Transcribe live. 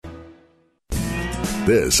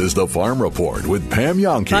This is the Farm Report with Pam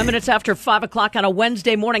Jahnke. 5 minutes after 5 o'clock on a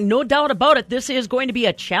Wednesday morning. No doubt about it, this is going to be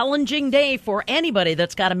a challenging day for anybody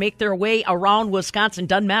that's got to make their way around Wisconsin.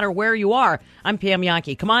 Doesn't matter where you are. I'm Pam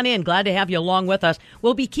Jahnke. Come on in. Glad to have you along with us.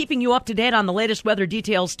 We'll be keeping you up to date on the latest weather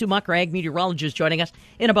details. Stu Mucker, ag meteorologist, joining us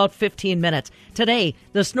in about 15 minutes. Today,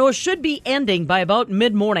 the snow should be ending by about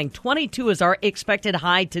mid-morning. 22 is our expected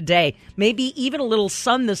high today. Maybe even a little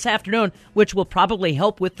sun this afternoon, which will probably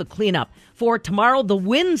help with the cleanup. For tomorrow, the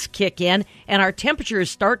winds kick in and our temperatures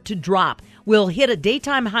start to drop. We'll hit a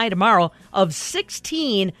daytime high tomorrow of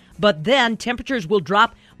 16, but then temperatures will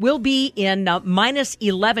drop. We'll be in minus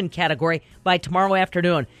 11 category by tomorrow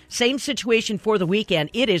afternoon. Same situation for the weekend.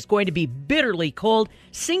 It is going to be bitterly cold.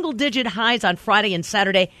 Single-digit highs on Friday and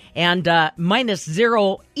Saturday, and minus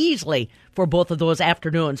 0 easily for both of those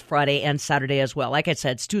afternoons, Friday and Saturday as well. Like I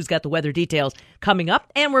said, Stu's got the weather details coming up,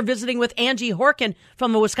 and we're visiting with Angie Horkin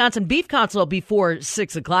from the Wisconsin Beef Council before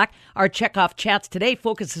 6 o'clock. Our Checkoff Chats today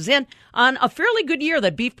focuses in on a fairly good year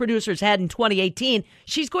that beef producers had in 2018.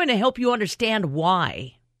 She's going to help you understand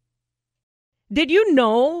why. Did you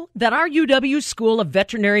know that our UW School of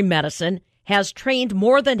Veterinary Medicine has trained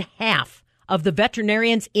more than half of the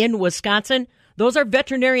veterinarians in Wisconsin? Those are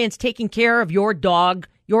veterinarians taking care of your dog,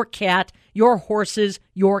 your cat, your horses,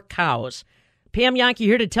 your cows. Pam Jahnke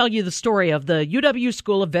here to tell you the story of the UW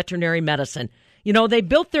School of Veterinary Medicine. You know, they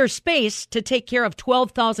built their space to take care of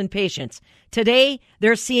 12,000 patients. Today,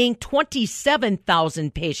 they're seeing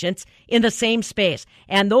 27,000 patients in the same space,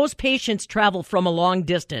 and those patients travel from a long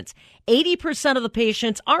distance. 80% of the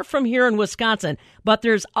patients are from here in Wisconsin, but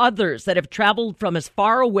there's others that have traveled from as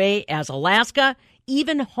far away as Alaska,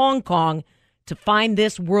 even Hong Kong, to find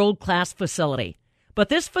this world-class facility. But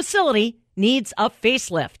this facility needs a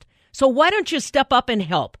facelift. So why don't you step up and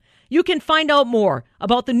help? You can find out more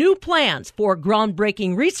about the new plans for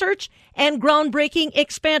groundbreaking research and groundbreaking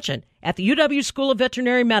expansion at the UW School of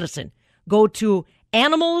Veterinary Medicine. Go to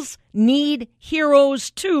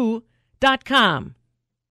animalsneedheroes2.com.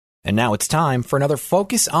 And now it's time for another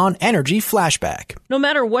Focus on Energy flashback. No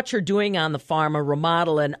matter what you're doing on the farm, a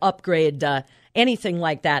remodel, an upgrade, anything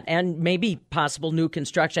like that, and maybe possible new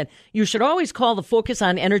construction, you should always call the Focus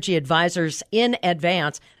on Energy advisors in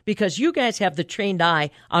advance, because you guys have the trained eye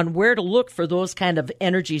on where to look for those kind of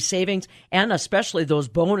energy savings and especially those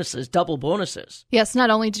bonuses, double bonuses. Yes, not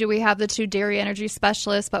only do we have the 2 dairy energy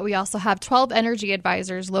specialists, but we also have 12 energy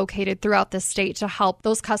advisors located throughout the state to help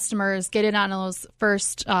those customers get in on those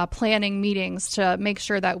first planning meetings to make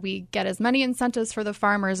sure that we get as many incentives for the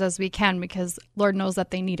farmers as we can, because Lord knows that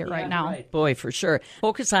they need it right now. Right. Boy, for sure.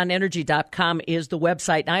 FocusOnEnergy.com is the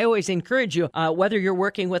website. And I always encourage you, whether you're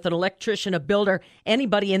working with an electrician, a builder,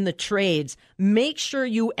 anybody in the trades, make sure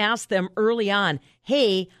you ask them early on,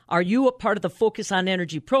 hey, are you a part of the Focus on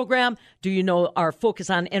Energy program? Do you know our Focus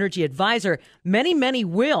on Energy advisor? Many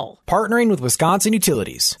will. Partnering with Wisconsin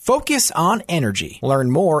Utilities. Focus on Energy. Learn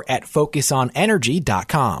more at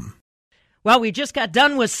FocusOnEnergy.com. Well, we just got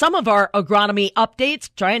done with some of our agronomy updates,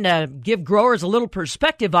 trying to give growers a little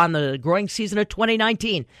perspective on the growing season of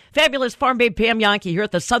 2019. Fabulous Farm Babe Pam Jahnke here at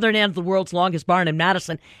the southern end of the world's longest barn in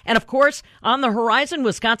Madison. And, of course, on the horizon,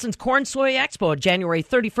 Wisconsin's Corn Soy Expo, January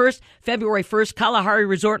 31st, February 1st, Kalahari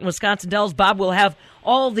Resort in Wisconsin Dells. Bob will have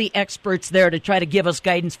all the experts there to try to give us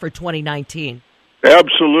guidance for 2019.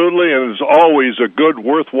 Absolutely, and it's always a good,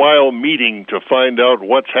 worthwhile meeting to find out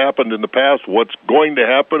what's happened in the past, what's going to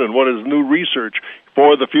happen, and what is new research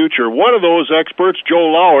for the future. One of those experts,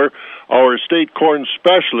 Joe Lauer, our state corn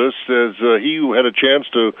specialist, as he had a chance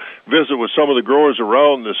to visit with some of the growers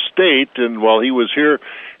around the state, and while he was here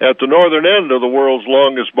at the northern end of the world's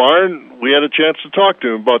longest barn, we had a chance to talk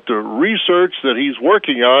to him about the research that he's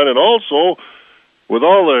working on, and also, with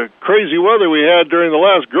all the crazy weather we had during the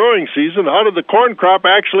last growing season, how did the corn crop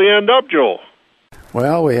actually end up, Joel?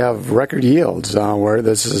 Well, we have record yields, where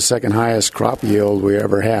this is the second highest crop yield we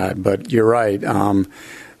ever had. But you're right. The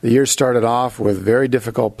year started off with very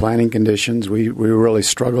difficult planting conditions. We really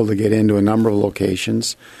struggled to get into a number of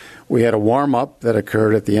locations. We had a warm-up that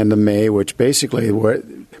occurred at the end of May, which basically what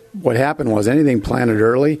happened was anything planted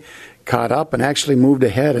early caught up and actually moved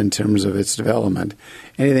ahead in terms of its development.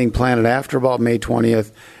 Anything planted after about May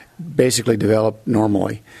 20th basically developed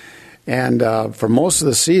normally. And for most of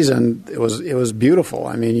the season, it was beautiful.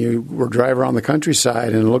 I mean, you were driving around the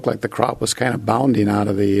countryside, and it looked like the crop was kind of bounding out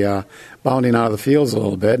of the fields a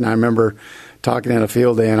little bit. And I remember talking at a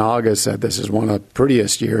field day in August that this is one of the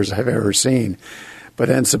prettiest years I've ever seen. But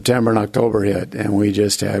then September and October hit, and we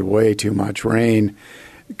just had way too much rain,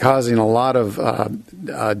 causing a lot of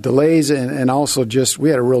delays, and also just we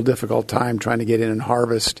had a real difficult time trying to get in and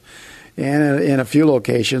harvest And in a few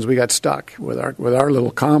locations, we got stuck with our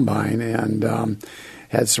little combine and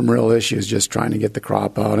had some real issues just trying to get the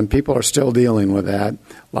crop out. And people are still dealing with that.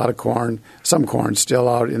 A lot of corn, some corn still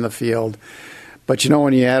out in the field. But,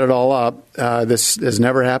 when you add it all up, this has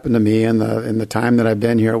never happened to me in the time that I've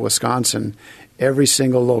been here at Wisconsin. Every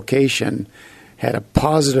single location had a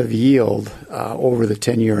positive yield over the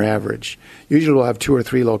 10-year average. Usually we'll have 2 or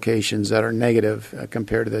 3 locations that are negative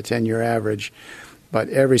compared to the 10-year average. But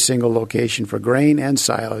every single location for grain and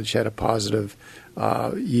silage had a positive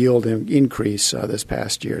yield increase this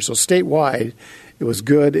past year. So statewide, it was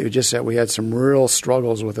good. It was just that we had some real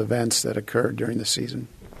struggles with events that occurred during the season.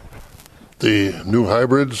 The new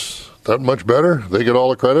hybrids, that much better? They get all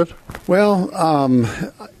the credit? Well,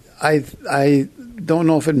 I don't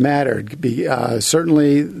know if it mattered.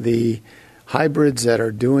 Certainly the hybrids that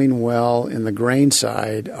are doing well in the grain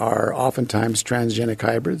side are oftentimes transgenic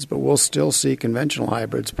hybrids, but we'll still see conventional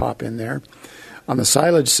hybrids pop in there. On the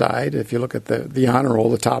silage side, if you look at the honor roll,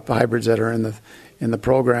 the top hybrids that are in the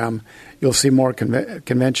program, you'll see more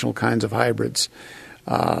conventional kinds of hybrids.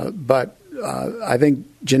 But I think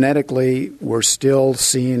genetically we're still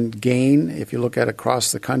seeing gain. If you look at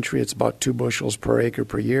across the country, it's about 2 bushels per acre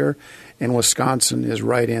per year, and Wisconsin is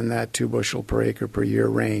right in that 2 bushel per acre per year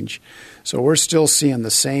range. So we're still seeing the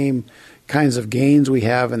same kinds of gains we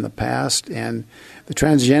have in the past, and the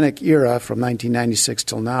transgenic era from 1996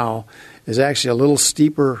 till now is actually a little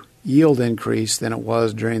steeper yield increase than it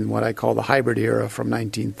was during what I call the hybrid era from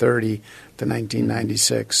 1930 to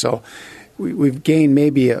 1996. So we've gained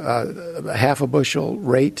maybe a half a bushel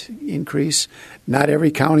rate increase. Not every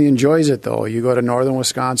county enjoys it, though. You go to northern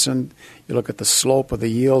Wisconsin, you look at the slope of the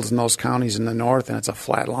yields in those counties in the north, and it's a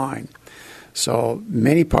flat line. So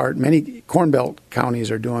many Corn Belt counties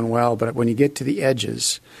are doing well, but when you get to the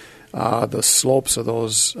edges, the slopes of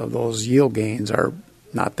those yield gains are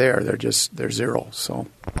not there. They're zero. So,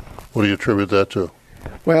 what do you attribute that to?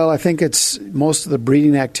 Well, I think it's most of the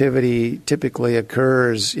breeding activity typically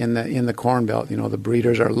occurs in the Corn Belt. The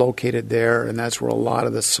breeders are located there, and that's where a lot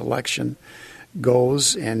of the selection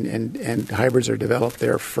goes, and hybrids are developed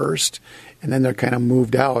there first, and then they're kind of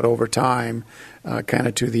moved out over time, kind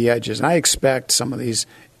of to the edges. And I expect some of these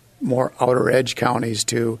more outer edge counties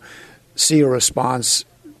to see a response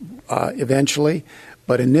eventually,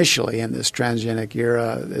 but initially in this transgenic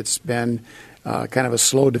era, it's been kind of a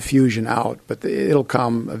slow diffusion out, but it'll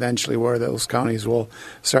come eventually where those counties will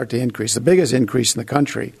start to increase. The biggest increase in the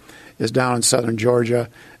country is down in southern Georgia,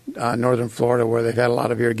 northern Florida, where they've had a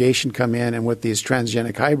lot of irrigation come in, and with these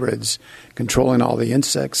transgenic hybrids controlling all the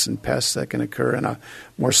insects and pests that can occur in a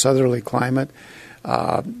more southerly climate,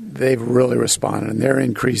 they've really responded, and they're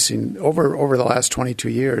increasing. Over the last 22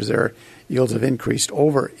 years, their yields have increased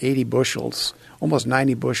over 80 bushels, almost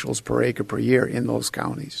 90 bushels per acre per year in those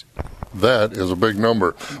counties. That is a big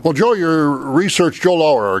number. Well, Joe, Joe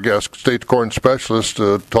Lauer, our guest, state corn specialist,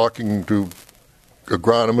 talking to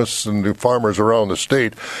agronomists and to farmers around the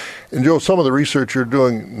state. And, Joe, some of the research you're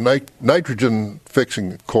doing,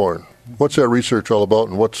 nitrogen-fixing corn. What's that research all about,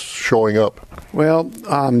 and what's showing up? Well,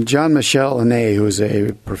 Jean-Michel Hannay, who's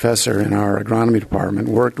a professor in our agronomy department,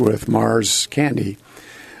 worked with Mars Candy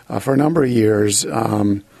for a number of years,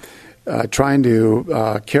 trying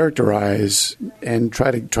to characterize and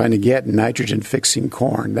trying to get nitrogen-fixing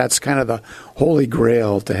corn. That's kind of the holy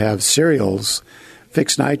grail, to have cereals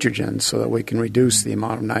fix nitrogen so that we can reduce the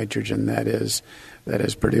amount of nitrogen that is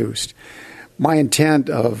produced. My intent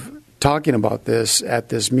of talking about this at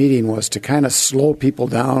this meeting was to kind of slow people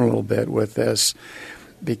down a little bit with this,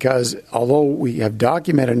 because although we have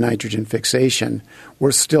documented nitrogen fixation,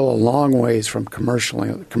 we're still a long ways from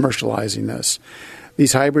commercializing this.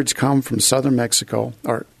 These hybrids come from southern Mexico,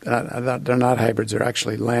 or they're not hybrids, they're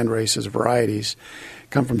actually land races, varieties,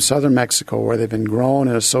 come from southern Mexico, where they've been grown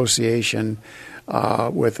in association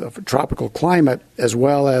with a tropical climate, as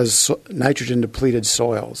well as nitrogen-depleted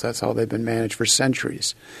soils. That's how they've been managed for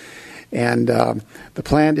centuries. And the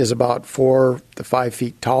plant is about 4 to 5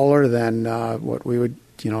 feet taller than what we would,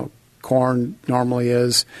 corn normally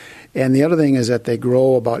is. And the other thing is that they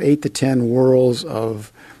grow about 8 to 10 whorls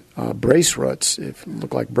of brace roots,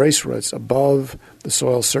 look like brace roots, above the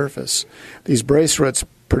soil surface. These brace roots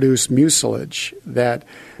produce mucilage that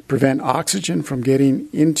prevent oxygen from getting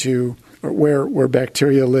into where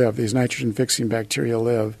bacteria live. These nitrogen-fixing bacteria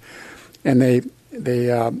live, and that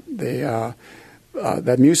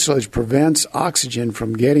mucilage prevents oxygen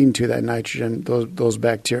from getting to that nitrogen, those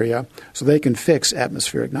bacteria, so they can fix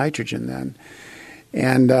atmospheric nitrogen then.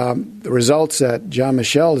 And the results that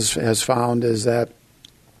Jean-Michel has found is that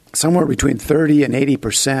somewhere between 30 and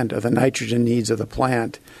 80% of the nitrogen needs of the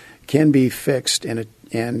plant can be fixed and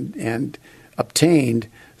obtained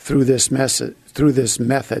through this method.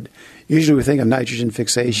 Usually we think of nitrogen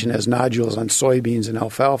fixation as nodules on soybeans and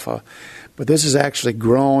alfalfa, but this is actually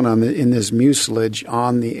grown in this mucilage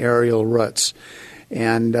on the aerial roots,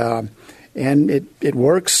 and it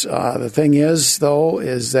works. The thing is, though,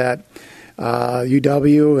 is that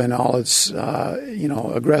UW and all its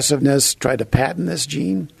aggressiveness tried to patent this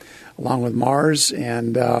gene along with Mars,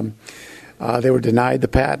 and they were denied the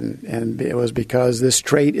patent, and it was because this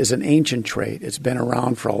trait is an ancient trait. It's been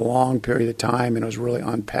around for a long period of time, and it was really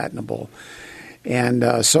unpatentable.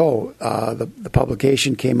 And so the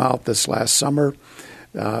publication came out this last summer,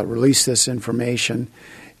 released this information,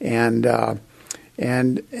 and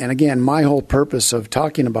again, my whole purpose of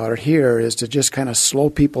talking about it here is to just kind of slow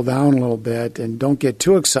people down a little bit and don't get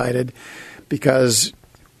too excited, because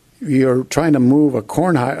you're trying to move a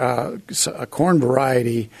corn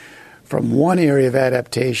variety from one area of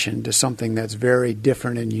adaptation to something that's very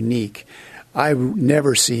different and unique. I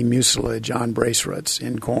never see mucilage on brace roots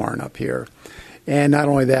in corn up here. And not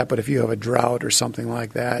only that, but if you have a drought or something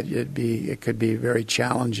like that, it could be very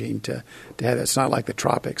challenging to have it. It's not like the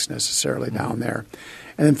tropics necessarily down there.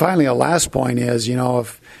 And then finally, a last point is,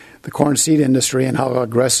 if the corn seed industry and how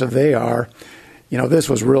aggressive they are, this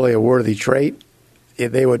was really a worthy trait,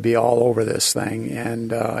 they would be all over this thing.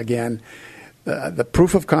 And again, the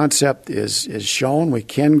proof of concept is shown. We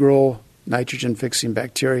can grow nitrogen-fixing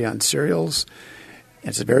bacteria on cereals.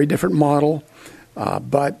 It's a very different model,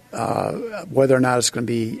 but whether or not it's going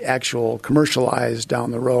to be actual commercialized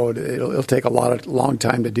down the road, it'll take a long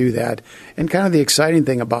time to do that. And kind of the exciting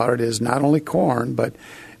thing about it is not only corn, but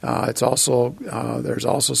it's also there's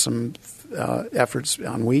also some efforts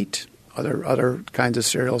on wheat, other kinds of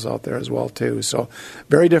cereals out there as well too. So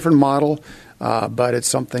very different model. But it's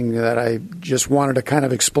something that I just wanted to kind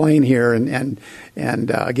of explain here and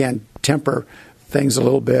again, temper things a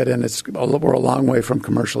little bit, and we're a long way from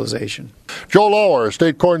commercialization. Joe Lauer,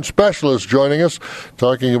 state corn specialist, joining us,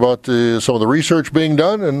 talking about some of the research being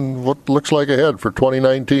done and what looks like ahead for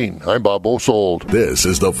 2019. I'm Bob Bosold. This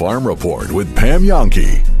is the Farm Report with Pam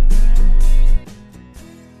Yonke.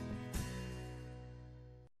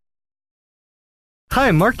 Hi,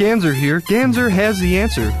 Mark Ganser here. Ganser has the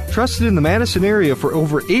answer. Trusted in the Madison area for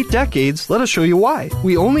over 8 decades, let us show you why.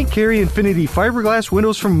 We only carry Infinity fiberglass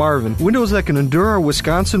windows from Marvin. Windows that can endure our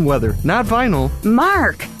Wisconsin weather. Not vinyl.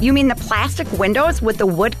 Mark, you mean the plastic windows with the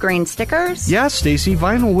wood grain stickers? Yes, Stacy.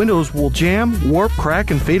 Vinyl windows will jam, warp,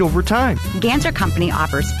 crack, and fade over time. Ganser Company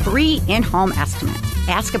offers free in-home estimates.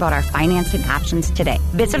 Ask about our financing options today.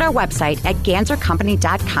 Visit our website at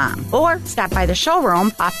gansercompany.com or stop by the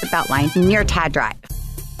showroom off the Beltline near Todd Drive.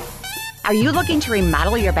 Are you looking to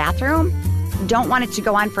remodel your bathroom? Don't want it to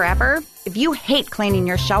go on forever? If you hate cleaning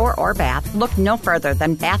your shower or bath, look no further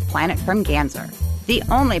than Bath Planet from Ganser. The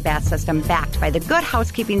only bath system backed by the Good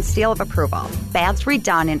Housekeeping seal of approval. Baths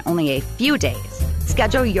redone in only a few days.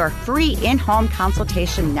 Schedule your free in-home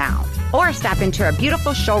consultation now or stop into our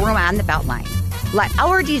beautiful showroom on the Beltline. Let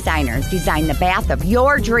our designers design the bath of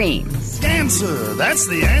your dreams. Ganser, that's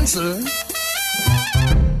the answer.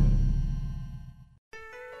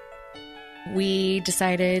 We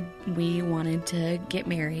decided we wanted to get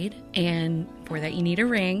married, and for that you need a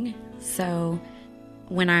ring. So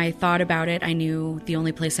when I thought about it, I knew the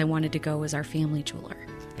only place I wanted to go was our family jeweler.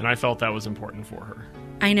 And I felt that was important for her.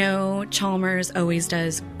 I know Chalmers always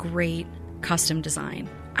does great custom design.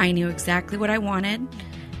 I knew exactly what I wanted,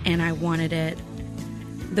 and I wanted it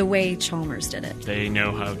the way Chalmers did it. They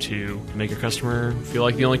know how to make a customer feel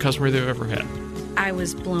like the only customer they've ever had. I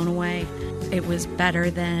was blown away. It was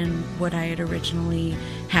better than what I had originally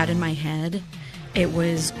had in my head. It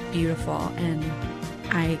was beautiful, and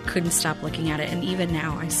I couldn't stop looking at it. And even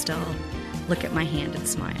now, I still look at my hand and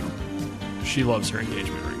smile. She loves her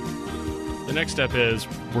engagement ring. The next step is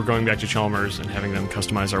we're going back to Chalmers and having them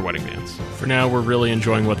customize our wedding bands. For now, we're really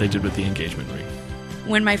enjoying what they did with the engagement ring.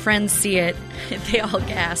 When my friends see it, they all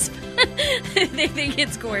gasp. They think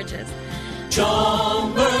it's gorgeous.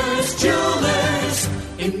 Chalmers Jewelers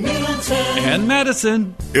in Middleton and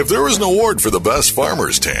Madison. If there was an award for the best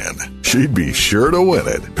farmer's tan, she'd be sure to win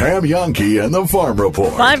it. Pam Yonke and the Farm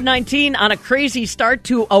Report. 5:19 on a crazy start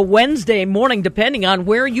to a Wednesday morning, depending on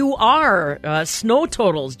where you are. Snow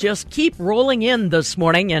totals just keep rolling in this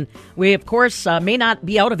morning, and we, of course, may not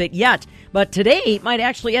be out of it yet. But today might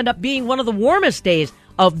actually end up being one of the warmest days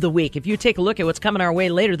of the week. If you take a look at what's coming our way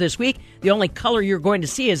later this week, the only color you're going to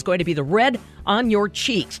see is going to be the red on your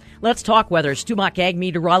cheeks. Let's talk weather. Stu Muck, ag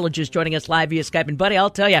meteorologist, joining us live via Skype. And, buddy,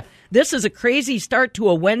 I'll tell you, this is a crazy start to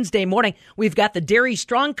a Wednesday morning. We've got the Dairy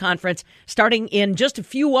Strong Conference starting in just a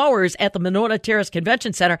few hours at the Monona Terrace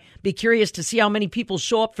Convention Center. Be curious to see how many people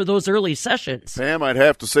show up for those early sessions. Sam, I'd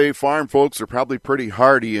have to say farm folks are probably pretty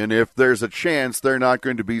hardy, and if there's a chance, they're not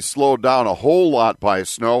going to be slowed down a whole lot by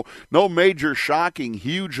snow. No major shocking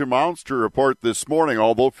huge amounts to report this morning,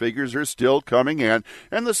 although figures are still coming in,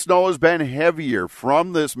 and the snow has been heavier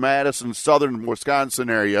from this Madison, southern Wisconsin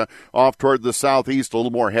area off toward the southeast. A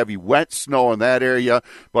little more heavy, wet snow in that area,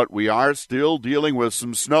 but we are still dealing with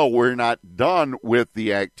some snow. We're not done with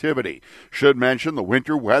the activity. Should mention the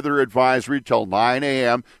winter weather advisory till 9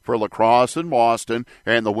 a.m. for La Crosse and Boston,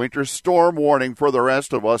 and the winter storm warning for the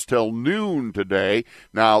rest of us till noon today.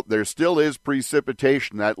 Now, there still is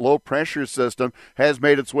precipitation. That low pressure system has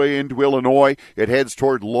made its way into Illinois. It heads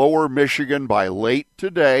toward lower Michigan by late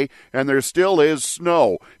today, and there still is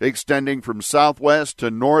snow extending from southwest to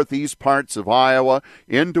northeast parts of Iowa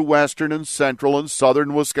into western and central and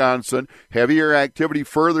southern Wisconsin. Heavier activity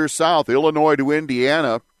further south, Illinois to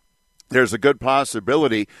Indiana. There's a good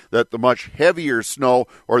possibility that the much heavier snow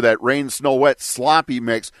or that rain, snow, wet, sloppy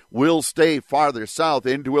mix will stay farther south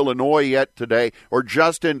into Illinois yet today or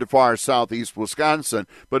just into far southeast Wisconsin.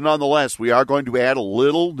 But nonetheless, we are going to add a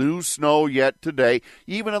little new snow yet today,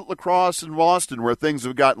 even at La Crosse and Boston where things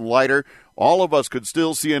have gotten lighter. All of us could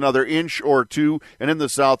still see another inch or two, and in the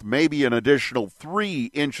south, maybe an additional 3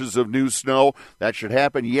 inches of new snow. That should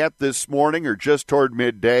happen yet this morning or just toward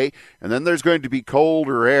midday. And then there's going to be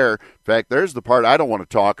colder air. In fact, there's the part I don't want to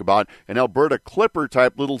talk about. An Alberta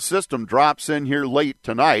Clipper-type little system drops in here late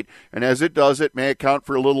tonight, and as it does, it may account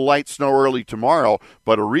for a little light snow early tomorrow,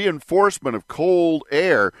 but a reinforcement of cold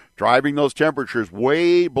air driving those temperatures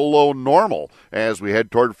way below normal as we head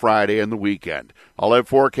toward Friday and the weekend. I'll have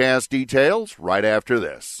forecast details right after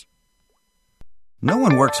this. No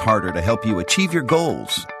one works harder to help you achieve your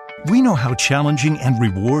goals. We know how challenging and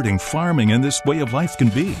rewarding farming and this way of life can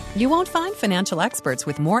be. You won't find financial experts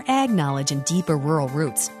with more ag knowledge and deeper rural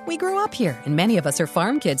roots. We grew up here, and many of us are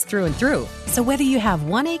farm kids through and through. So whether you have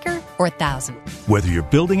 1 acre or 1,000. Whether you're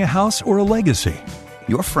building a house or a legacy.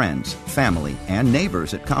 Your friends, family, and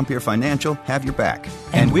neighbors at Compeer Financial have your back.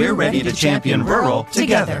 And we're ready to champion rural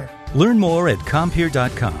together. Learn more at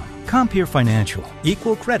Compeer.com. Compeer Financial,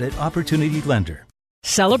 Equal Credit Opportunity Lender.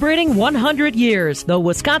 Celebrating 100 years, the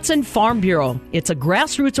Wisconsin Farm Bureau. It's a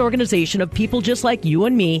grassroots organization of people just like you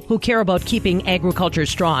and me who care about keeping agriculture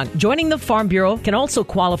strong. Joining the Farm Bureau can also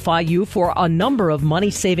qualify you for a number of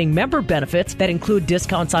money-saving member benefits that include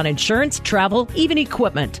discounts on insurance, travel, even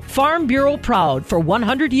equipment. Farm Bureau proud for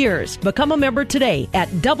 100 years. Become a member today at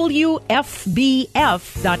WFBF.com.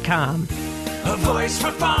 A voice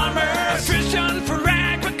for farmers, vision for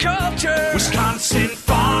agriculture, Wisconsin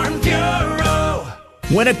Farm Bureau.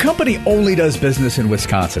 When a company only does business in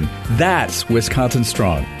Wisconsin, that's Wisconsin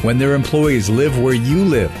Strong. When their employees live where you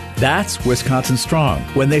live, that's Wisconsin Strong.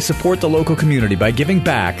 When they support the local community by giving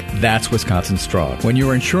back, that's Wisconsin Strong. When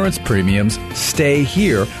your insurance premiums stay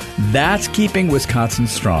here, that's keeping Wisconsin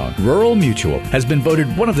strong. Rural Mutual has been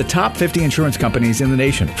voted one of the top 50 insurance companies in the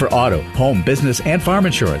nation for auto, home, business, and farm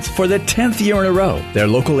insurance for the 10th year in a row. Their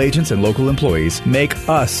local agents and local employees make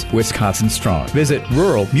us Wisconsin strong. Visit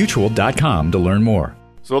ruralmutual.com to learn more.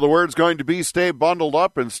 So the word's going to be stay bundled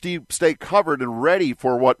up and stay covered and ready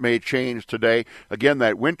for what may change today. Again,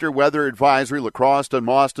 that winter weather advisory, La Crosse and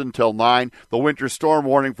Boston till 9. The winter storm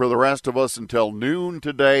warning for the rest of us until noon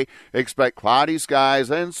today. Expect cloudy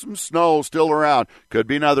skies and some snow still around. Could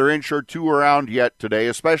be another inch or two around yet today,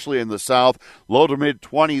 especially in the south. Low to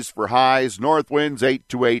mid-20s for highs. North winds 8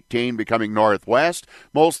 to 18, becoming northwest.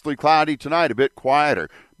 Mostly cloudy tonight, a bit quieter,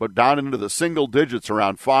 but down into the single digits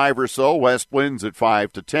around 5 or so. West winds at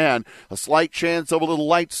 5 to 10. A slight chance of a little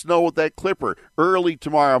light snow with that Clipper early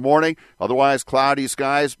tomorrow morning. Otherwise, cloudy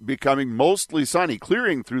skies becoming mostly sunny,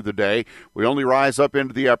 clearing through the day. We only rise up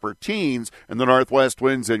into the upper teens, and the northwest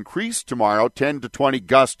winds increase tomorrow, 10 to 20,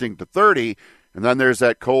 gusting to 30. And then there's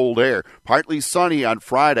that cold air. Partly sunny on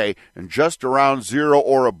Friday and just around 0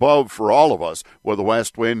 or above for all of us with a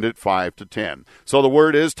west wind at 5 to 10. So the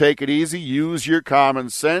word is take it easy. Use your common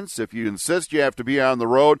sense. If you insist you have to be on the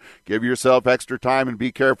road, give yourself extra time and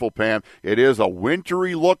be careful, Pam. It is a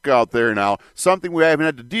wintry look out there now, something we haven't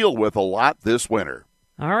had to deal with a lot this winter.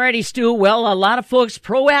 All righty, Stu. Well, a lot of folks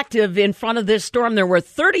proactive in front of this storm. There were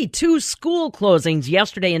 32 school closings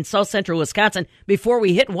yesterday in south central Wisconsin before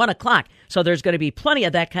we hit 1 o'clock. So there's going to be plenty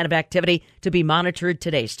of that kind of activity to be monitored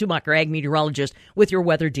today. Stu Mucker, ag meteorologist, with your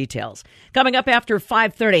weather details. Coming up after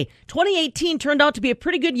 5:30, 2018 turned out to be a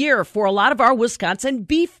pretty good year for a lot of our Wisconsin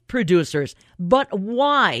beef producers. But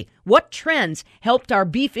why? What trends helped our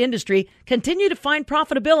beef industry continue to find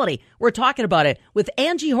profitability? We're talking about it with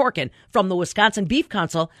Angie Horkin from the Wisconsin Beef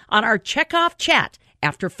Council on our Checkoff Chat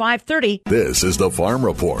after 5:30. This is the Farm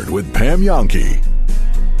Report with Pam Yonke.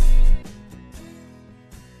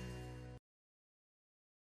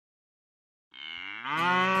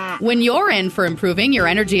 When you're in for improving your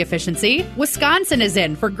energy efficiency, Wisconsin is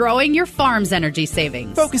in for growing your farm's energy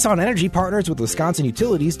savings. Focus on Energy partners with Wisconsin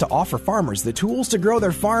Utilities to offer farmers the tools to grow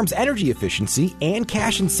their farm's energy efficiency and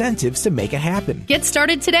cash incentives to make it happen. Get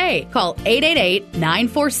started today. Call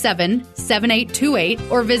 888-947-7828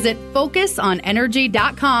 or visit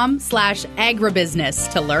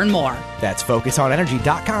focusonenergy.com/agribusiness to learn more. That's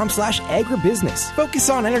focusonenergy.com/agribusiness. Focus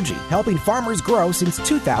on Energy, helping farmers grow since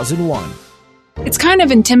 2001. It's kind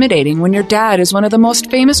of intimidating when your dad is one of the most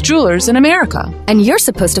famous jewelers in America. And you're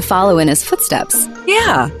supposed to follow in his footsteps.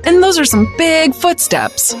 Yeah, and those are some big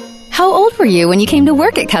footsteps. How old were you when you came to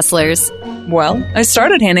work at Kessler's? Well, I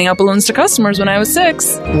started handing out balloons to customers when I was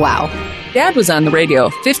 6. Wow. Dad was on the radio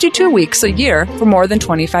 52 weeks a year for more than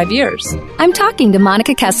 25 years. I'm talking to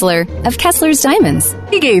Monica Kessler of Kessler's Diamonds.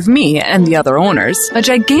 He gave me and the other owners a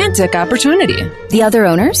gigantic opportunity. The other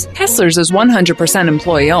owners? Kessler's is 100%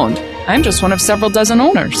 employee-owned. I'm just one of several dozen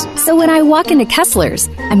owners. So when I walk into Kessler's,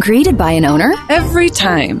 I'm greeted by an owner? Every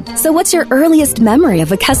time. So what's your earliest memory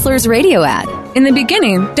of a Kessler's radio ad? In the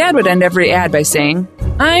beginning, Dad would end every ad by saying,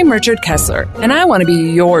 "I'm Richard Kessler, and I want to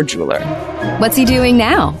be your jeweler." What's he doing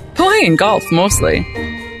now? Playing golf, mostly.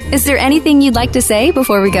 Is there anything you'd like to say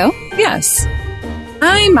before we go? Yes.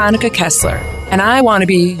 I'm Monica Kessler, and I want to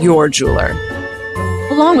be your jeweler.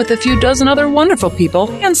 Along with a few dozen other wonderful people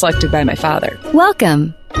hand-selected by my father.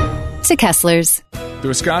 Welcome to Kessler's. The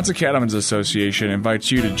Wisconsin Cattlemen's Association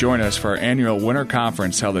invites you to join us for our annual winter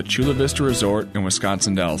conference held at Chula Vista Resort in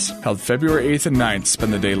Wisconsin Dells. Held February 8th and 9th,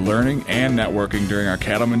 spend the day learning and networking during our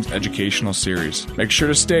Cattlemen's Educational Series. Make sure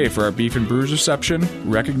to stay for our Beef and Brews reception,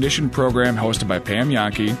 recognition program hosted by Pam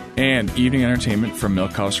Yonke, and evening entertainment from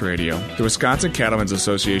Milkhouse Radio. The Wisconsin Cattlemen's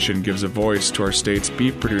Association gives a voice to our state's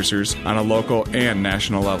beef producers on a local and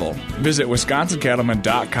national level. Visit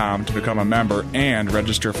wisconsincattlemen.com to become a member and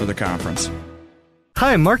register for the conference.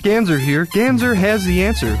 Hi, Mark Ganser here. Ganser has the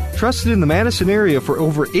answer. Trusted in the Madison area for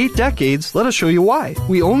over 8 decades, let us show you why.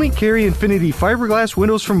 We only carry Infinity fiberglass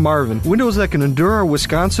windows from Marvin. Windows that can endure our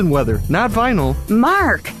Wisconsin weather, not vinyl.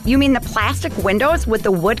 Mark, you mean the plastic windows with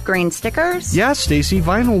the wood grain stickers? Yes, Stacy,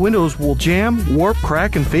 vinyl windows will jam, warp,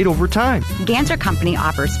 crack, and fade over time. Ganser Company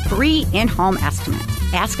offers free in-home estimates.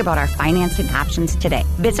 Ask about our financing options today.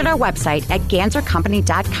 Visit our website at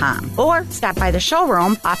gansercompany.com or stop by the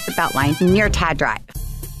showroom off the Beltline near Todd Drive.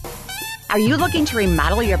 Are you looking to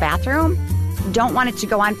remodel your bathroom? Don't want it to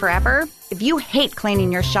go on forever? If you hate cleaning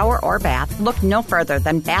your shower or bath, look no further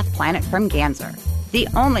than Bath Planet from Ganser. The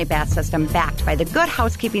only bath system backed by the Good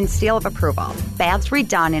Housekeeping seal of approval. Baths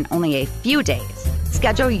redone in only a few days.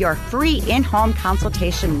 Schedule your free in-home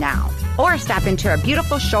consultation now or stop into our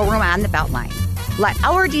beautiful showroom on the Beltline. Let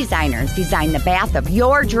our designers design the bath of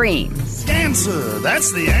your dreams. Ganser,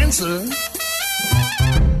 that's the answer.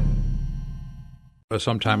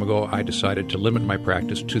 Some time ago, I decided to limit my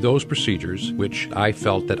practice to those procedures which I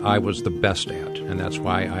felt that I was the best at, and that's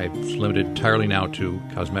why I've limited entirely now to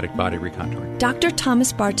cosmetic body recontouring. Dr.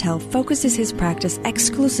 Thomas Bartel focuses his practice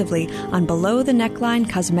exclusively on below-the-neckline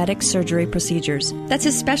cosmetic surgery procedures. That's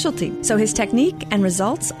his specialty, so his technique and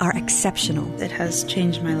results are exceptional. It has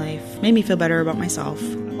changed my life, made me feel better about myself.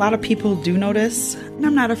 A lot of people do notice, and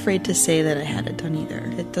I'm not afraid to say that I had it done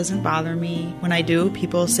either. It doesn't bother me. When I do,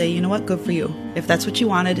 people say, you know what, good for you. If that's what you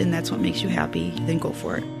wanted and that's what makes you happy, then go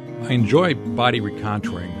for it. I enjoy body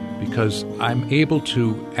recontouring because I'm able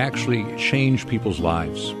to actually change people's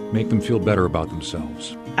lives, make them feel better about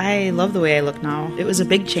themselves. I love the way I look now. It was a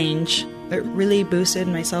big change. It really boosted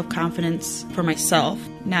my self-confidence for myself,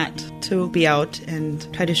 not to be out and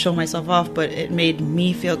try to show myself off, but it made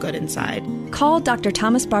me feel good inside. Call Dr.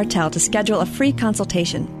 Thomas Bartel to schedule a free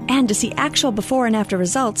consultation. And to see actual before and after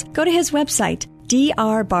results, go to his website,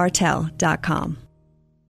 drbartel.com.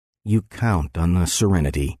 You count on the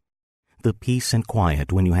serenity, the peace and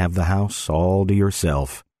quiet when you have the house all to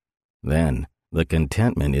yourself. Then the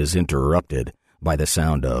contentment is interrupted by the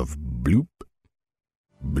sound of bloop,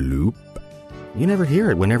 bloop. You never hear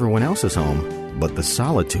it when everyone else is home, but the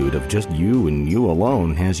solitude of just you and you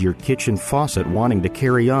alone has your kitchen faucet wanting to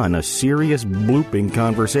carry on a serious blooping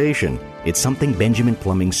conversation. It's something Benjamin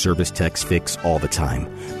Plumbing service techs fix all the time.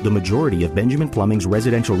 The majority of Benjamin Plumbing's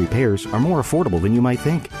residential repairs are more affordable than you might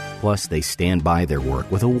think. Plus, they stand by their work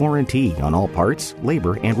with a warranty on all parts,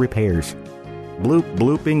 labor, and repairs. Bloop,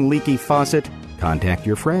 blooping, leaky faucet. Contact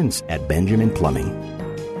your friends at Benjamin Plumbing.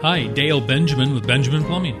 Hi, Dale Benjamin with Benjamin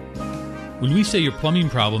Plumbing. When we say your plumbing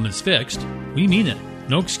problem is fixed, we mean it.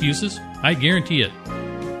 No excuses. I guarantee it.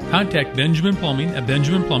 Contact Benjamin Plumbing at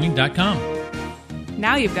benjaminplumbing.com.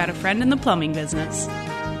 Now you've got a friend in the plumbing business.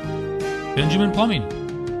 Benjamin Plumbing.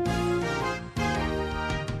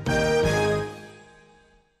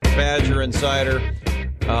 Badger Insider,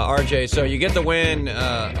 RJ. So you get the win,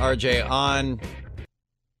 RJ, on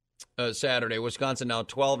Saturday. Wisconsin now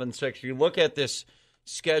 12-6. You look at this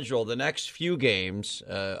schedule, the next few games,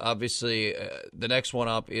 obviously the next one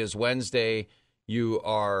up is Wednesday. You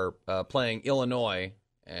are playing Illinois,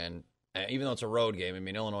 and even though it's a road game, I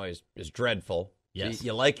mean, Illinois is dreadful. Yes.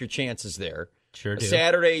 You like your chances there. Sure do.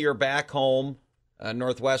 Saturday, you're back home,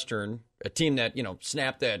 Northwestern, a team that,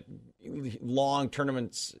 snapped that long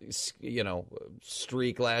tournament,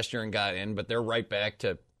 streak last year and got in, but they're right back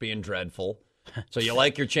to being dreadful. So you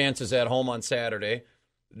like your chances at home on Saturday.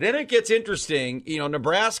 Then it gets interesting.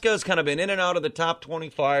 Nebraska's kind of been in and out of the top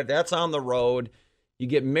 25. That's on the road. You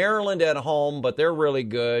get Maryland at home, but they're really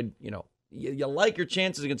good. You like your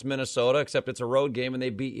chances against Minnesota, except it's a road game and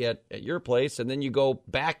they beat you at your place. And then you go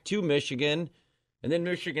back to Michigan and then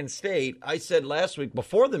Michigan State. I said last week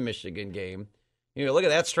before the Michigan game, look at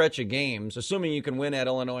that stretch of games, assuming you can win at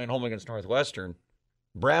Illinois and home against Northwestern.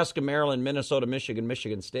 Nebraska, Maryland, Minnesota, Michigan,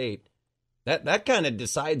 Michigan State. That kind of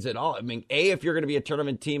decides it all. I mean, A, if you're going to be a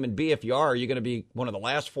tournament team, and B, if you are you going to be one of the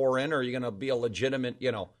last four in, or are you going to be a legitimate,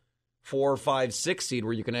 4, 5, 6 seed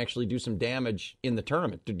where you can actually do some damage in the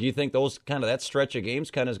tournament? Do you think that stretch of games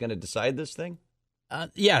kind of is going to decide this thing?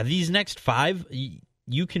 Yeah, these next 5,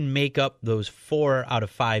 you can make up those 4 out of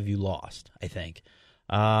 5 you lost, I think.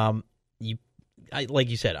 Like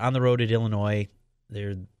you said, on the road at Illinois,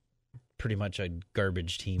 they're pretty much a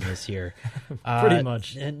garbage team this year. Pretty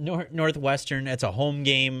much. Northwestern, it's a home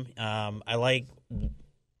game. I like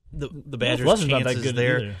the Badgers' chances not that good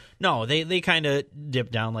there. either. No, they kind of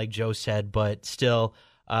dip down, like Joe said, but still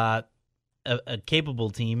a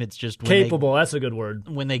capable team. It's just that's a good word.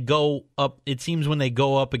 When they go up, it seems when they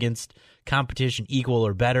go up against competition equal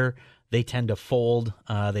or better, they tend to fold.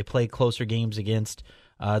 They play closer games against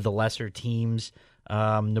the lesser teams.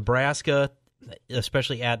 Nebraska,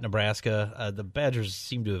 especially at Nebraska, the Badgers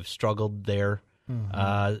seem to have struggled there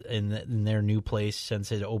in their new place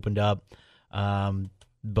since it opened up.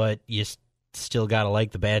 But you still got to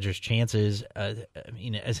like the Badgers' chances. I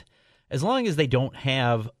mean, as long as they don't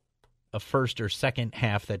have a first or second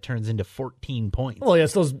half that turns into 14 points. Well,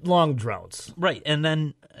 yes, those long droughts. Right, and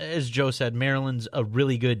then, as Joe said, Maryland's a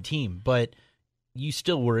really good team, but you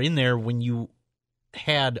still were in there when you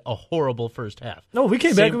had a horrible first half. No, we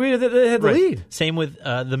came back. They had the lead. Same with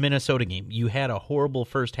the Minnesota game. You had a horrible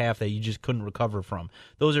first half that you just couldn't recover from.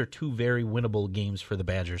 Those are 2 very winnable games for the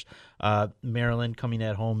Badgers. Maryland coming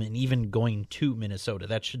at home and even going to Minnesota.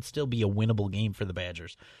 That should still be a winnable game for the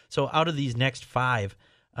Badgers. So out of these next 5,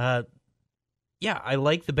 I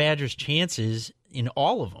like the Badgers' chances in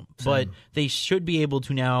all of them. But they should be able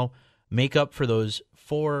to now make up for those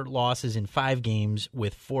 4 losses in 5 games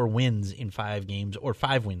with 4 wins in 5 games or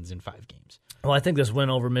 5 wins in 5 games. Well, I think this win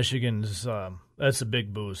over Michigan is that's a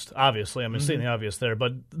big boost. Obviously, I'm stating the obvious there,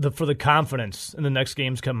 but for the confidence in the next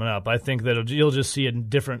games coming up, I think that you'll just see a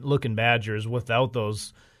different looking Badgers without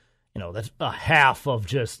those. That's a half of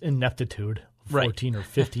just ineptitude, 14 or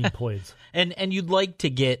 15 points, and you'd like to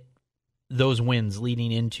get those wins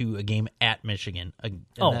leading into a game at Michigan,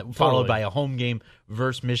 followed by a home game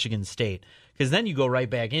versus Michigan State. Because then you go right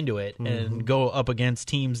back into it and go up against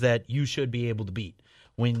teams that you should be able to beat.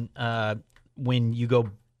 When you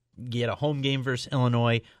go get a home game versus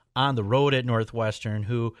Illinois on the road at Northwestern,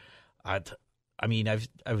 who, I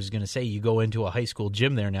was going to say you go into a high school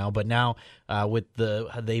gym there now, but now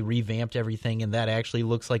they revamped everything and that actually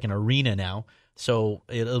looks like an arena now. So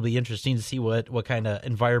it'll be interesting to see what kind of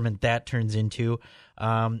environment that turns into.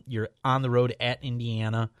 You're on the road at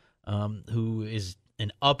Indiana, who is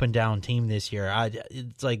an up and down team this year.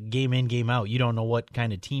 It's like game in, game out. You don't know what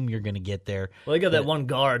kind of team you're going to get there. Well, they got that one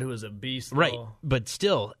guard who is a beast, right? Though. But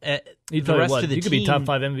still, the rest of the team, could be top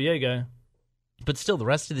 5 NBA guy. But still, the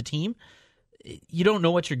rest of the team, you don't know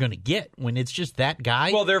what you're going to get when it's just that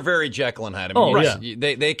guy. Well, they're very Jekyll and Hyde.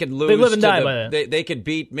 They could lose. They live and die by that. They could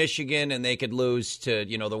beat Michigan and they could lose to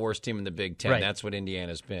the worst team in the Big Ten. Right. That's what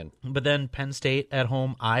Indiana's been. But then Penn State at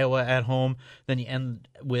home, Iowa at home. Then you end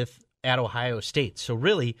at Ohio State. So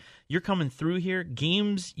really, you're coming through here.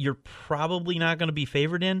 Games you're probably not going to be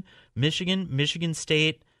favored in: Michigan, Michigan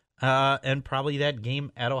State, and probably that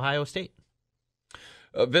game at Ohio State.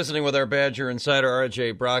 visiting with our Badger insider,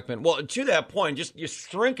 R.J. Brockman. Well, to that point, just you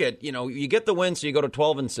shrink it. You get the win, so you go to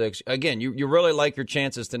 12-6. Again, you really like your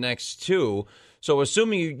chances the next two. So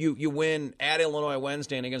assuming you win at Illinois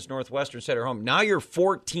Wednesday and against Northwestern State at home, now you're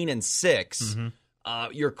 14-6. Mm-hmm.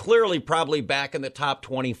 You're clearly probably back in the top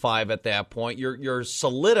 25 at that point. You're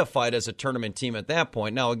solidified as a tournament team at that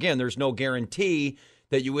point. Now, again, there's no guarantee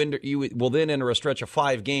that you will then enter a stretch of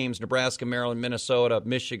 5 games: Nebraska, Maryland, Minnesota,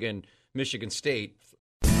 Michigan State.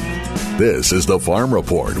 This is the Farm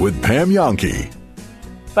Report with Pam Yonke.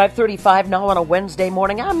 5:35 now on a Wednesday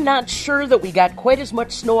morning. I'm not sure that we got quite as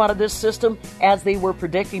much snow out of this system as they were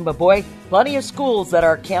predicting, but boy, plenty of schools that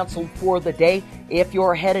are canceled for the day. If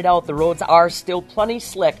you're headed out, the roads are still plenty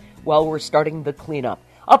slick while we're starting the cleanup.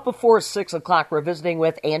 Up before 6 o'clock, we're visiting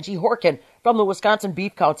with Angie Horkin from the Wisconsin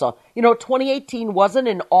Beef Council. 2018 wasn't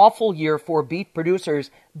an awful year for beef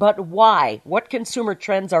producers, but why? What consumer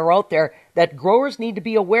trends are out there that growers need to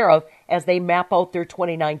be aware of as they map out their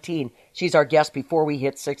 2019? She's our guest before we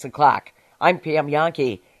hit 6 o'clock. I'm Pam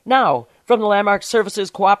Yonke. Now, from the Landmark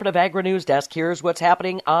Services Cooperative Agri-News Desk, here's what's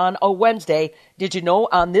happening on a Wednesday. Did you know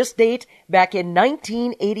on this date, back in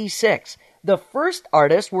 1986, the first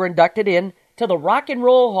artists were inducted in to the Rock and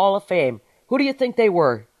Roll Hall of Fame? Who do you think they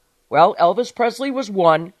were? Well, Elvis Presley was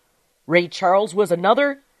one, Ray Charles was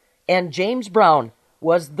another, and James Brown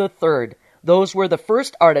was the third. Those were the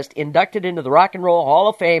first artists inducted into the Rock and Roll Hall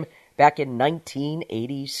of Fame back in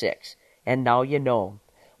 1986. And now you know.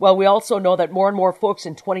 Well, we also know that more and more folks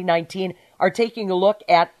in 2019 are taking a look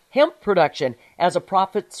at hemp production as a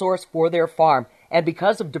profit source for their farm. And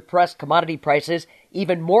because of depressed commodity prices,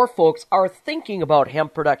 even more folks are thinking about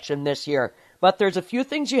hemp production this year. But there's a few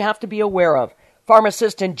things you have to be aware of. Farm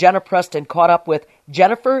Assistant Jenna Preston caught up with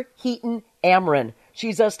Jennifer Heaton Amron.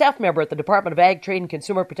 She's a staff member at the Department of Ag, Trade, and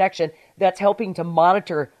Consumer Protection that's helping to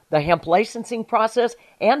monitor the hemp licensing process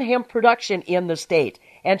and hemp production in the state.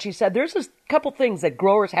 And she said there's a couple things that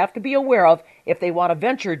growers have to be aware of if they want to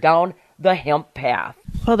venture down the hemp path.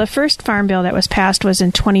 Well, the first farm bill that was passed was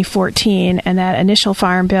in 2014, and that initial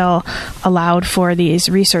farm bill allowed for these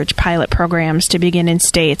research pilot programs to begin in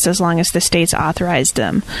states as long as the states authorized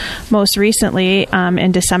them. Most recently,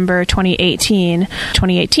 in December 2018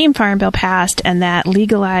 farm bill passed, and that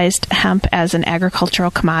legalized hemp as an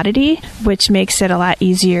agricultural commodity, which makes it a lot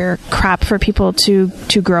easier crop for people to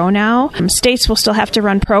grow now. States will still have to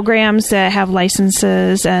run programs that have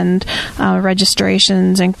licenses and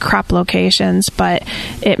registrations and crop locations, but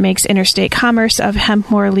it makes interstate commerce of hemp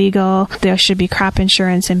more legal. There should be crop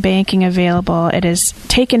insurance and banking available. It has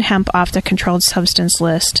taken hemp off the controlled substance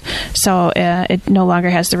list, so it no longer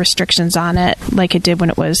has the restrictions on it like it did when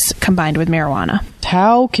it was combined with marijuana.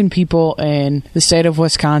 How can people in the state of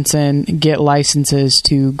Wisconsin get licenses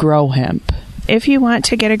to grow hemp? If you want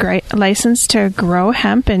to get a license to grow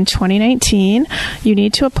hemp in 2019, you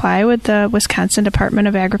need to apply with the Wisconsin Department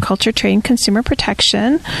of Agriculture, Trade, and Consumer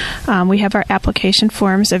Protection. We have our application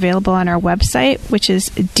forms available on our website, which is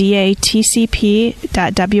datcp.wi.gov.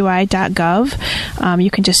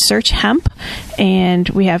 You can just search hemp, and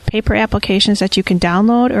we have paper applications that you can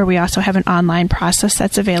download, or we also have an online process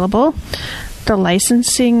that's available. The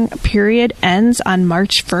licensing period ends on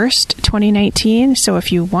March 1st, 2019. So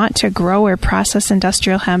if you want to grow or process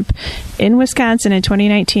industrial hemp in Wisconsin in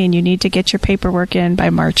 2019, you need to get your paperwork in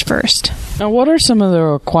by March 1st. Now, what are some of the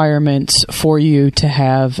requirements for you to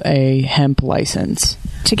have a hemp license?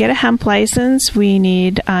 To get a hemp license, we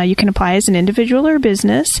need, you can apply as an individual or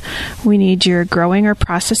business. We need your growing or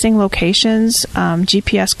processing locations,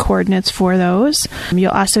 GPS coordinates for those.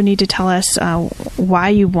 You'll also need to tell us why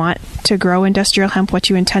you want to grow industrial hemp,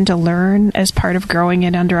 what you intend to learn as part of growing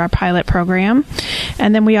it under our pilot program.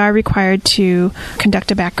 And then we are required to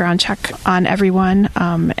conduct a background check on everyone,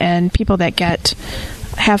 and people that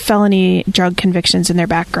have felony drug convictions in their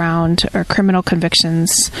background or criminal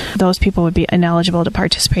convictions, those people would be ineligible to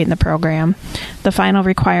participate in the program. The final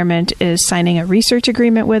requirement is signing a research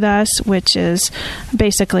agreement with us, which is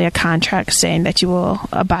basically a contract saying that you will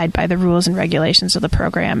abide by the rules and regulations of the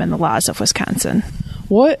program and the laws of Wisconsin.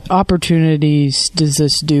 What opportunities does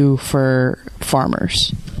this do for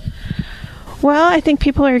farmers? Well, I think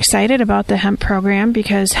people are excited about the hemp program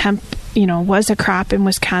because hemp was a crop in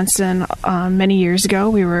Wisconsin many years ago.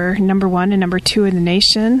 We were number 1 and number 2 in the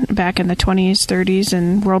nation back in the 20s, 30s,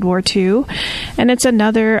 and World War II. And it's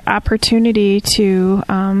another opportunity to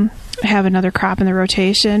have another crop in the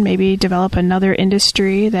rotation, maybe develop another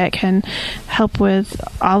industry that can help with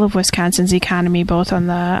all of Wisconsin's economy, both on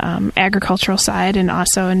the agricultural side and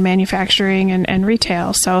also in manufacturing and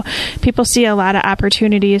retail. So people see a lot of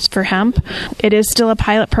opportunities for hemp. It is still a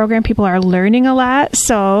pilot program. People are learning a lot,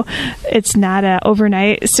 so it's not an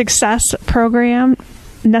overnight success program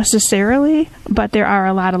necessarily, but there are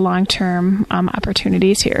a lot of long-term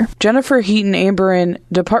opportunities here. Jennifer Heaton-Amberin,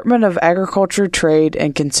 Department of Agriculture, Trade,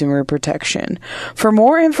 and Consumer Protection. For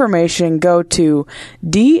more information, go to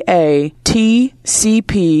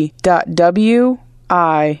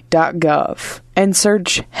datcp.wi.gov and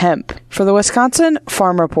search hemp. For the Wisconsin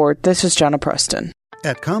Farm Report, this is Jenna Preston.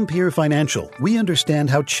 At Compeer Financial, we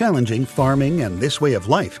understand how challenging farming and this way of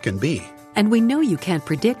life can be. And we know you can't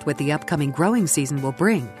predict what the upcoming growing season will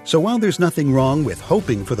bring. So while there's nothing wrong with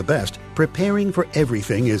hoping for the best, preparing for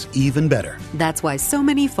everything is even better. That's why so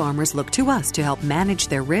many farmers look to us to help manage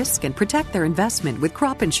their risk and protect their investment with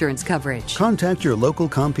crop insurance coverage. Contact your local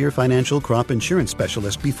Compeer Financial crop insurance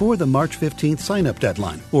specialist before the March 15th sign-up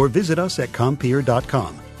deadline, or visit us at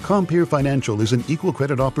Compeer.com. Compeer Financial is an equal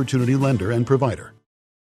credit opportunity lender and provider.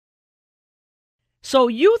 So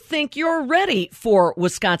you think you're ready for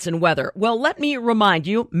Wisconsin weather? Well, let me remind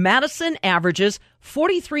you, Madison averages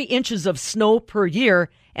 43 inches of snow per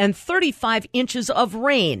year and 35 inches of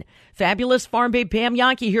rain. Fabulous Farm Babe Pam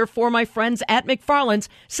Jahnke here for my friends at McFarland's,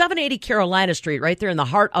 780 Carolina Street, right there in the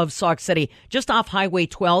heart of Sauk City, just off Highway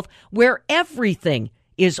 12, where everything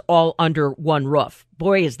is all under one roof.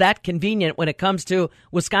 Boy, is that convenient when it comes to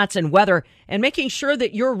Wisconsin weather and making sure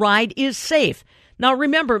that your ride is safe. Now,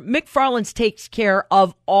 remember, McFarland's takes care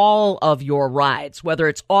of all of your rides, whether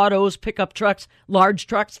it's autos, pickup trucks, large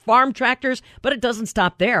trucks, farm tractors, but it doesn't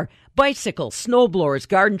stop there. Bicycles, snowblowers,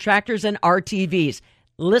 garden tractors, and RTVs.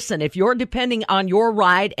 Listen, if you're depending on your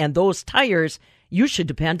ride and those tires, you should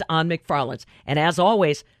depend on McFarland's. And as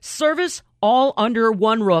always, service all under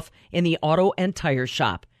one roof in the auto and tire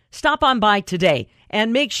shop. Stop on by today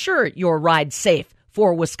and make sure your ride's safe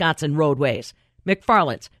for Wisconsin roadways.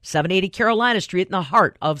 McFarland's, 780 Carolina Street in the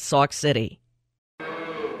heart of Sauk City.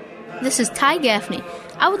 This is Ty Gaffney.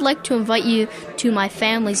 I would like to invite you to my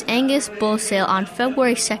family's Angus Bull Sale on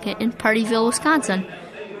February 2nd in Partyville, Wisconsin.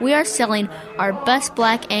 We are selling our best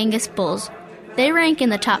black Angus bulls. They rank in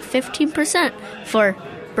the top 15% for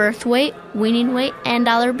birth weight, weaning weight, and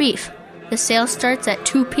dollar beef. The sale starts at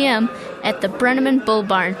 2 p.m. at the Brenneman Bull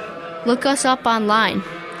Barn. Look us up online.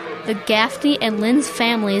 The Gaffney and Lynn's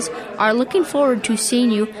families are looking forward to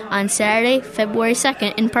seeing you on Saturday, February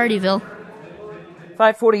 2nd in Partyville.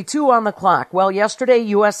 5:42 on the clock. Well, yesterday,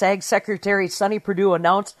 U.S. Ag Secretary Sonny Perdue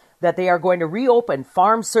announced that they are going to reopen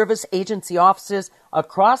Farm Service Agency offices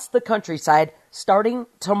across the countryside starting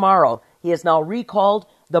tomorrow. He has now recalled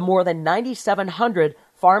the more than 9,700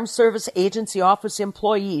 Farm Service Agency office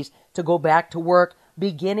employees to go back to work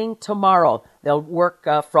beginning tomorrow. They'll work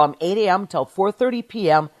from 8 a.m. till 4:30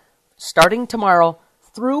 p.m. starting tomorrow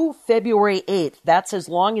through February 8th. That's as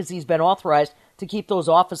long as he's been authorized to keep those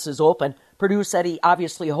offices open. Perdue said he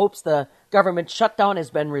obviously hopes the government shutdown has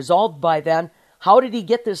been resolved by then. How did he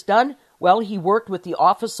get this done? Well, he worked with the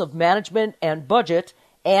Office of Management and Budget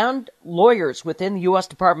and lawyers within the U.S.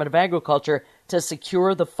 Department of Agriculture to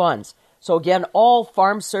secure the funds. So again, all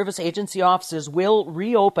Farm Service Agency offices will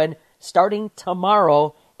reopen starting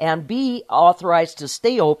tomorrow and be authorized to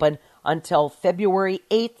stay open until February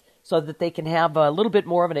 8th so that they can have a little bit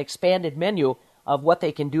more of an expanded menu of what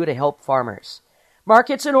they can do to help farmers.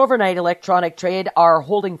 Markets and overnight electronic trade are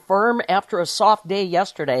holding firm after a soft day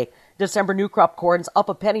yesterday. December new crop corn's up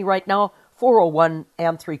a penny right now, 401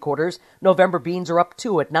 3/4. November beans are up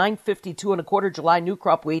 2 at 9.52 1/4. July new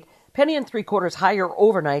crop wheat, penny and 3/4 higher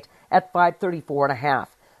overnight at 5.34 1/2.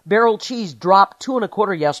 Barrel cheese dropped 2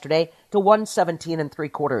 1/4 yesterday to 117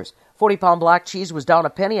 3/4. 40-pound block cheese was down a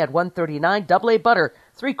penny at 139. Double A butter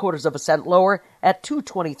 3/4 cent lower at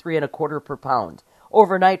 223 1/4 per pound.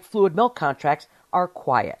 Overnight fluid milk contracts are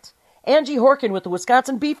quiet. Angie Horkin with the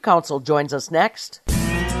Wisconsin Beef Council joins us next.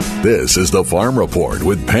 This is the Farm Report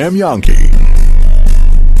with Pam Jahnke.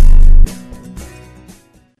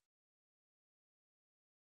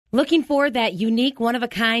 Looking for that unique,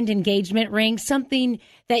 one-of-a-kind engagement ring, something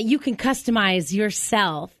that you can customize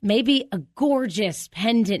yourself. Maybe a gorgeous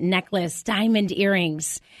pendant necklace, diamond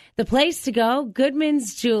earrings. The place to go,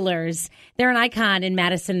 Goodman's Jewelers. They're an icon in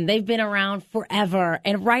Madison. They've been around forever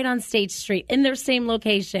and right on State Street in their same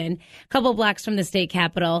location, a couple blocks from the state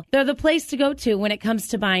capitol. They're the place to go to when it comes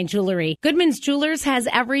to buying jewelry. Goodman's Jewelers has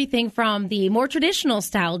everything from the more traditional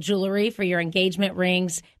style jewelry for your engagement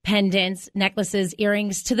rings, pendants, necklaces,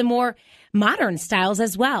 earrings, to the more modern styles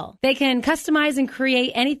as well. They can customize and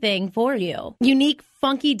create anything for you. Unique,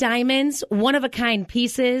 funky diamonds, one-of-a-kind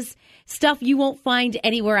pieces, stuff you won't find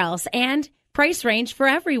anywhere else, and price range for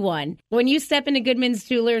everyone. When you step into Goodman's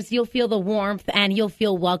Jewelers, you'll feel the warmth and you'll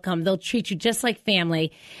feel welcome. They'll treat you just like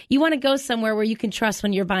family. You want to go somewhere where you can trust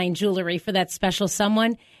when you're buying jewelry for that special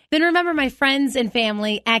someone? Then remember my friends and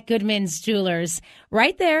family at Goodman's Jewelers.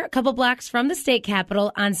 Right there, a couple blocks from the state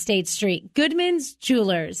capitol on State Street. Goodman's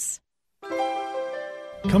Jewelers.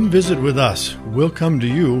 Come visit with us. We'll come to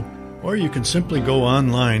you, or you can simply go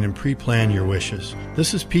online and pre-plan your wishes.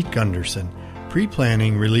 This is Pete Gunderson.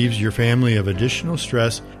 Pre-planning relieves your family of additional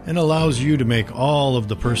stress and allows you to make all of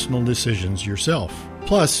the personal decisions yourself.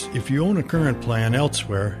 Plus, if you own a current plan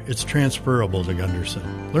elsewhere, it's transferable to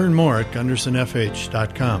Gunderson. Learn more at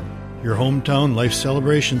GundersonFH.com. Your hometown life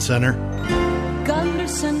celebration center.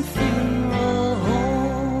 Gunderson Funeral Home.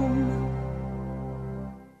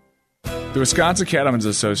 The Wisconsin Cattlemen's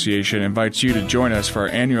Association invites you to join us for our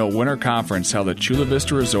annual winter conference held at Chula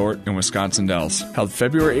Vista Resort in Wisconsin Dells. Held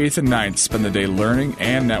February 8th and 9th, spend the day learning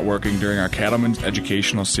and networking during our Cattlemen's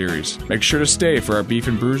Educational Series. Make sure to stay for our Beef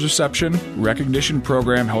and Brews reception, recognition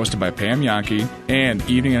program hosted by Pam Yankee, and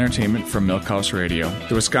evening entertainment from Milkhouse Radio.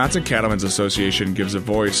 The Wisconsin Cattlemen's Association gives a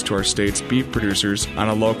voice to our state's beef producers on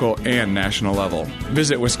a local and national level.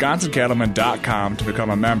 Visit WisconsinCattlemen.com to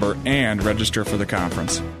become a member and register for the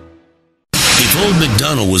conference. If Old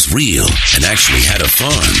MacDonald was real and actually had a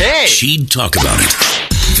farm, she'd talk about it.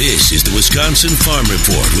 This is the Wisconsin Farm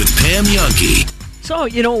Report with Pam Yankee. So,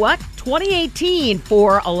 you know what? 2018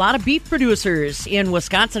 for a lot of beef producers in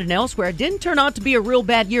Wisconsin and elsewhere didn't turn out to be a real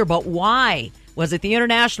bad year, but why? Was it the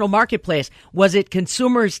international marketplace? Was it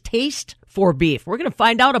consumers' taste for beef? We're going to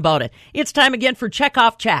find out about it. It's time again for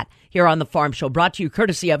Checkoff Chat here on the Farm Show, brought to you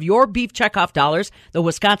courtesy of your Beef Checkoff Dollars, the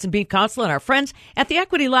Wisconsin Beef Council, and our friends at the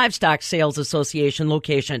Equity Livestock Sales Association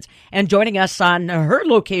locations. And joining us on her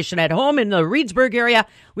location at home in the Reedsburg area,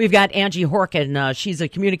 we've got Angie Horkin. She's a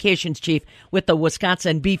communications chief with the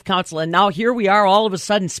Wisconsin Beef Council. And now here we are all of a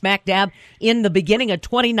sudden smack dab in the beginning of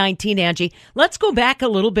 2019, Angie. Let's go back a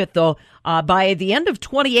little bit, though. By the end of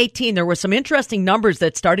 2018, there were some interesting numbers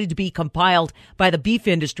that started to be compiled by the beef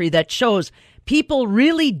industry that shows people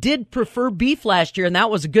really did prefer beef last year, and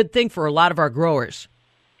that was a good thing for a lot of our growers.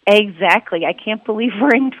 Exactly. I can't believe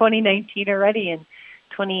we're in 2019 already, and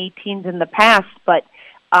 2018's in the past, but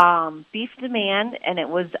beef demand, and it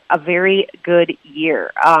was a very good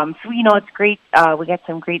year. So, you know, it's great. We got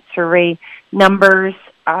some great survey numbers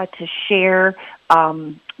to share.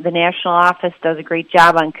 The national office does a great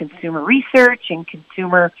job on consumer research and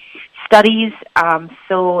consumer studies.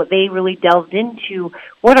 So they really delved into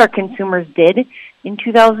what our consumers did in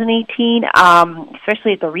 2018,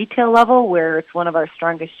 especially at the retail level, where it's one of our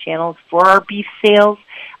strongest channels for our beef sales.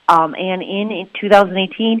 And in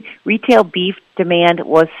 2018, retail beef demand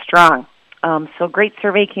was strong. So a great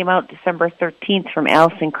survey came out December 13th from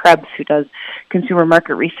Allison Krebs, who does consumer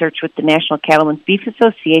market research with the National Cattlemen's Beef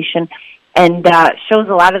Association, and shows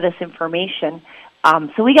a lot of this information.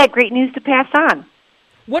 So we got great news to pass on.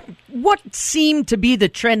 What seemed to be the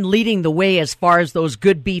trend leading the way as far as those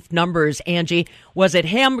good beef numbers, Angie? Was it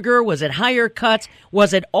hamburger? Was it higher cuts?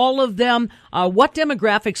 Was it all of them? What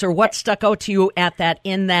demographics or what stuck out to you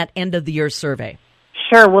in that end of the year survey?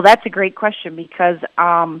 Sure. Well, that's a great question because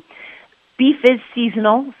beef is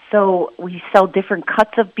seasonal, so we sell different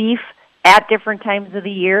cuts of beef at different times of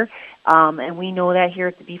the year. And we know that here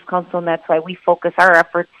at the Beef Council, and that's why we focus our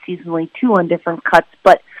efforts seasonally too on different cuts.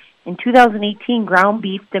 But in 2018, ground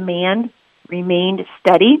beef demand remained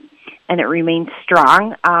steady, and it remained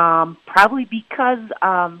strong, probably because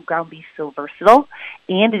ground beef is so versatile,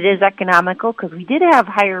 and it is economical because we did have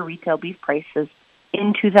higher retail beef prices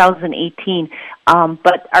in 2018.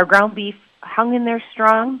 But our ground beef hung in there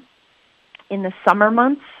strong in the summer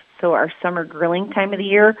months, so our summer grilling time of the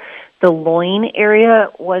year. The loin area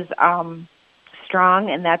was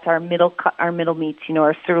strong, and that's our middle meats, you know,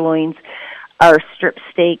 our sirloins, our strip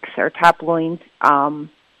steaks, our top loins, and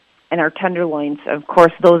our tenderloins. Of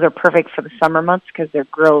course, those are perfect for the summer months because they're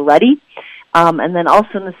grill ready. And then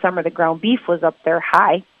also in the summer, the ground beef was up there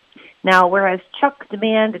high. Now, whereas chuck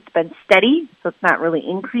demand, it's been steady, so it's not really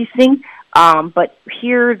increasing. But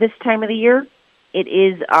here, this time of the year, it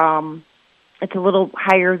is it's a little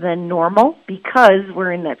higher than normal because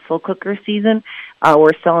we're in that slow cooker season.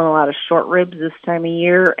 We're selling a lot of short ribs this time of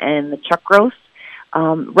year and the chuck roast.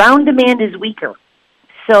 Round demand is weaker.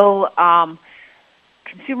 So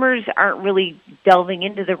consumers aren't really delving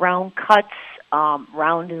into the round cuts.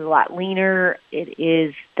 Round is a lot leaner.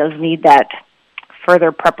 It does need that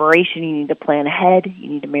further preparation. You need to plan ahead. You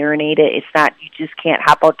need to marinate it. It's not, you just can't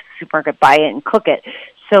hop out to the supermarket, buy it, and cook it.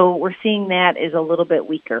 So we're seeing that is a little bit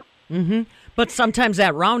weaker. Mm-hmm. But sometimes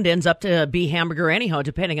that round ends up to be hamburger anyhow,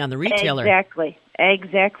 depending on the retailer.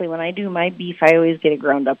 Exactly. When I do my beef, I always get it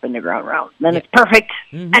ground up into ground round. Then it's perfect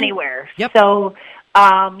anywhere. Yep. So,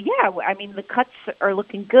 I mean, the cuts are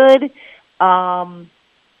looking good. And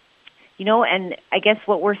I guess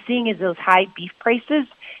what we're seeing is those high beef prices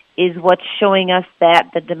is what's showing us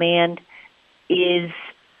that the demand is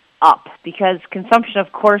up, because consumption,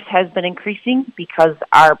 of course, has been increasing because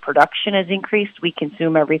our production has increased. We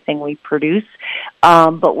consume everything we produce.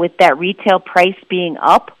 But with that retail price being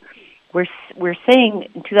up, we're saying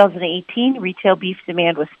in 2018, retail beef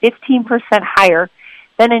demand was 15% higher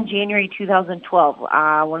than in January 2012,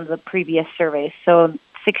 one of the previous surveys. So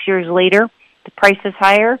 6 years later, the price is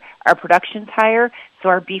higher, our production's higher, so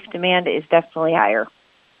our beef demand is definitely higher.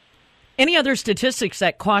 Any other statistics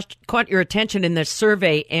that caught your attention in this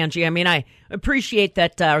survey, Angie? I mean, I appreciate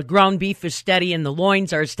that ground beef is steady and the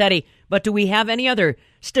loins are steady, but do we have any other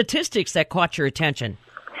statistics that caught your attention?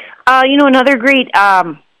 Another great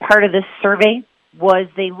part of this survey was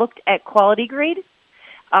they looked at quality grade.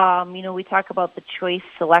 We talk about the choice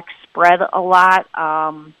select spread a lot.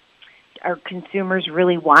 Are consumers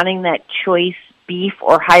really wanting that choice beef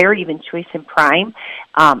or higher, even choice and prime?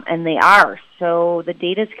 And they are. So the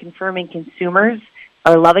data is confirming consumers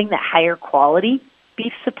are loving that higher quality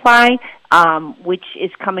beef supply, which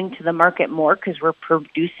is coming to the market more because we're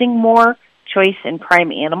producing more choice and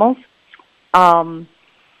prime animals. And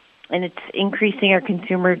it's increasing our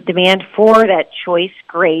consumer demand for that choice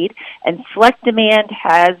grade. And select demand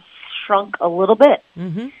has shrunk a little bit.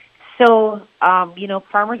 Mm-hmm. So,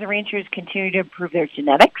 farmers and ranchers continue to improve their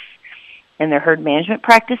genetics and their herd management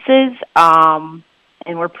practices,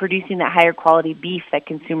 and we're producing that higher quality beef that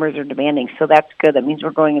consumers are demanding. So that's good. That means we're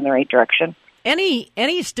going in the right direction.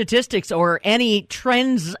 Any statistics or any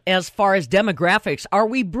trends as far as demographics? Are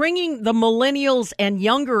we bringing the millennials and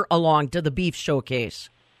younger along to the beef showcase?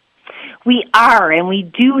 We are, and we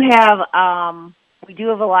do have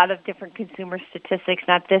a lot of different consumer statistics,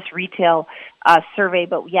 not this retail survey,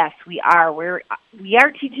 but yes, we are. We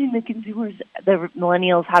are teaching the consumers, the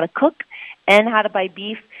millennials, how to cook and how to buy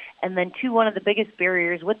beef. And then, one of the biggest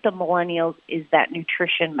barriers with the millennials is that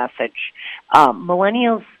nutrition message.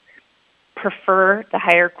 Millennials prefer the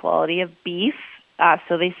higher quality of beef,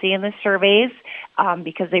 so they say in the surveys,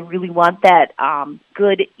 because they really want that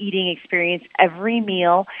good eating experience every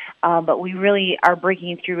meal. But we really are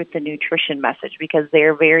breaking through with the nutrition message because they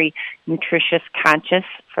are very nutritious conscious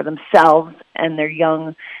for themselves and their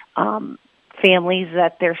young families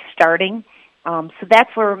that they're starting. So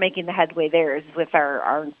that's where we're making the headway there, is with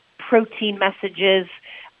our protein messages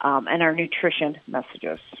and our nutrition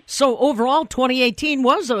messages. So overall, 2018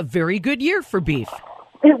 was a very good year for beef.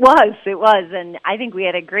 It was, and I think we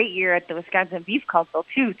had a great year at the Wisconsin Beef Council,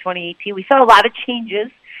 too, 2018. We saw a lot of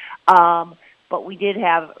changes, but we did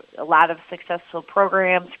have a lot of successful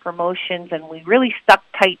programs, promotions, and we really stuck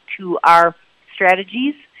tight to our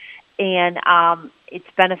strategies, and it's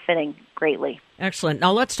benefiting greatly. Excellent.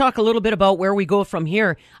 Now let's talk a little bit about where we go from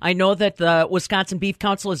here. I know that the Wisconsin Beef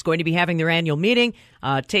Council is going to be having their annual meeting,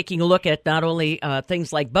 taking a look at not only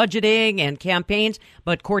things like budgeting and campaigns,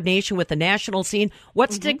 but coordination with the national scene.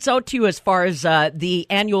 What sticks out to you as far as the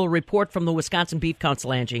annual report from the Wisconsin Beef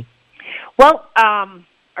Council, Angie? Well,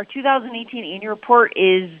 our 2018 annual report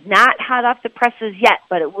is not hot off the presses yet,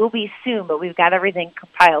 but it will be soon. But we've got everything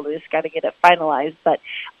compiled. We just got to get it finalized. But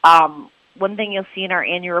one thing you'll see in our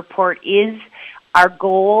annual report is our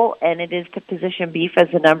goal, and it is to position beef as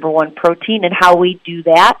the number one protein, and how we do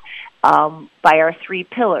that by our three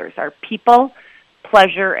pillars: our people,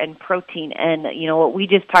 pleasure, and protein. And what we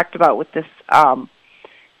just talked about with this,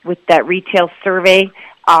 with that retail survey,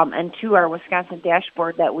 and our Wisconsin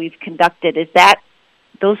dashboard that we've conducted, is that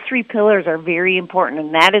those three pillars are very important,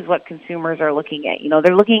 and that is what consumers are looking at.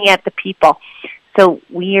 They're looking at the people. So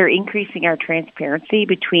we are increasing our transparency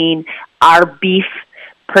between our beef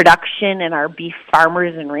production and our beef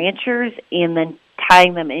farmers and ranchers, and then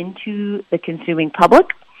tying them into the consuming public.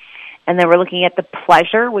 And then we're looking at the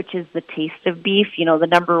pleasure, which is the taste of beef. The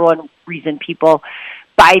number one reason people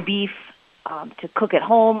buy beef to cook at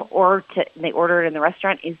home or they order it in the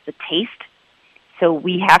restaurant is the taste. So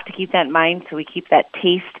we have to keep that in mind, so we keep that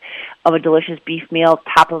taste of a delicious beef meal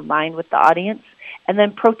top of mind with the audience. And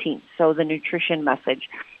then protein, so the nutrition message,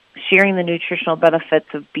 sharing the nutritional benefits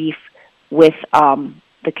of beef with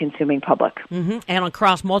the consuming public. Mm-hmm. And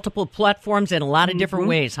across multiple platforms in a lot of different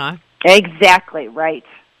ways, huh? Exactly, right.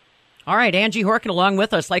 All right, Angie Horkin along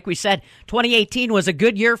with us. Like we said, 2018 was a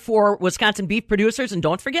good year for Wisconsin beef producers, and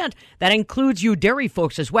don't forget, that includes you dairy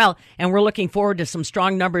folks as well, and we're looking forward to some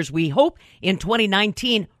strong numbers, we hope, in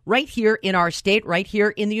 2019 right here in our state, right here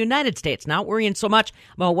in the United States. Not worrying so much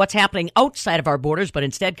about what's happening outside of our borders, but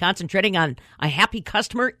instead concentrating on a happy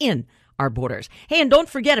customer in our borders. Hey, and don't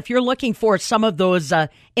forget, if you're looking for some of those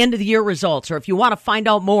end-of-the-year results, or if you want to find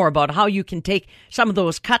out more about how you can take some of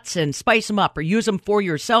those cuts and spice them up or use them for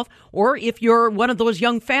yourself, or if you're one of those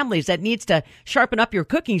young families that needs to sharpen up your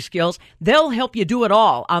cooking skills, they'll help you do it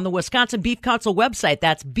all on the Wisconsin Beef Council website.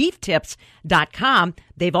 That's beeftips.com.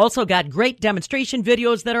 They've also got great demonstration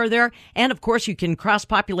videos that are there. And, of course, you can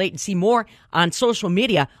cross-populate and see more on social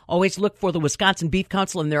media. Always look for the Wisconsin Beef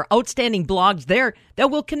Council and their outstanding blogs there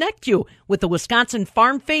that will connect you with the Wisconsin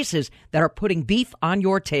farm faces that are putting beef on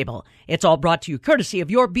your table. It's all brought to you courtesy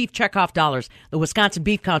of your beef checkoff dollars, the Wisconsin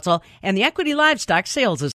Beef Council, and the Equity Livestock Sales